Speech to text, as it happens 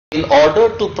In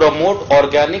order to promote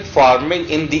organic farming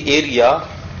in the area,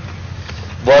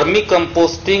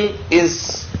 vermicomposting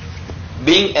is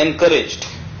being encouraged.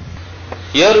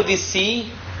 Here we see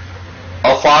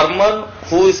a farmer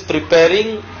who is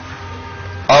preparing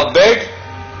a bed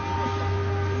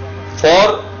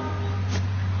for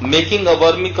making a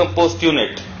vermicompost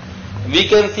unit. We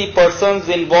can see persons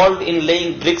involved in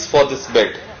laying bricks for this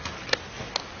bed.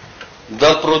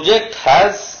 The project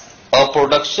has a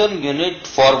production unit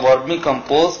for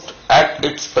vermicompost at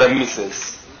its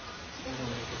premises.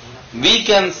 We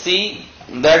can see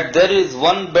that there is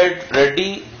one bed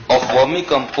ready of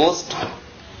vermicompost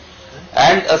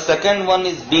and a second one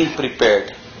is being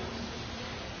prepared.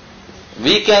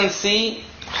 We can see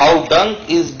how dung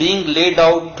is being laid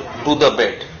out to the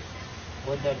bed.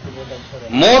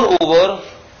 Moreover,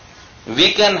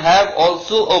 we can have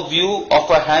also a view of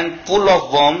a handful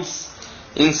of worms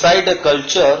inside a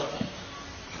culture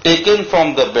taken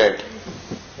from the bed.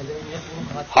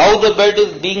 How the bed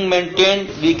is being maintained,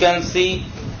 we can see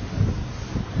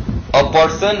a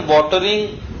person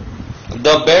watering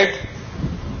the bed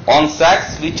on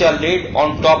sacks which are laid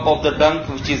on top of the dung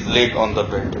which is laid on the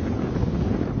bed.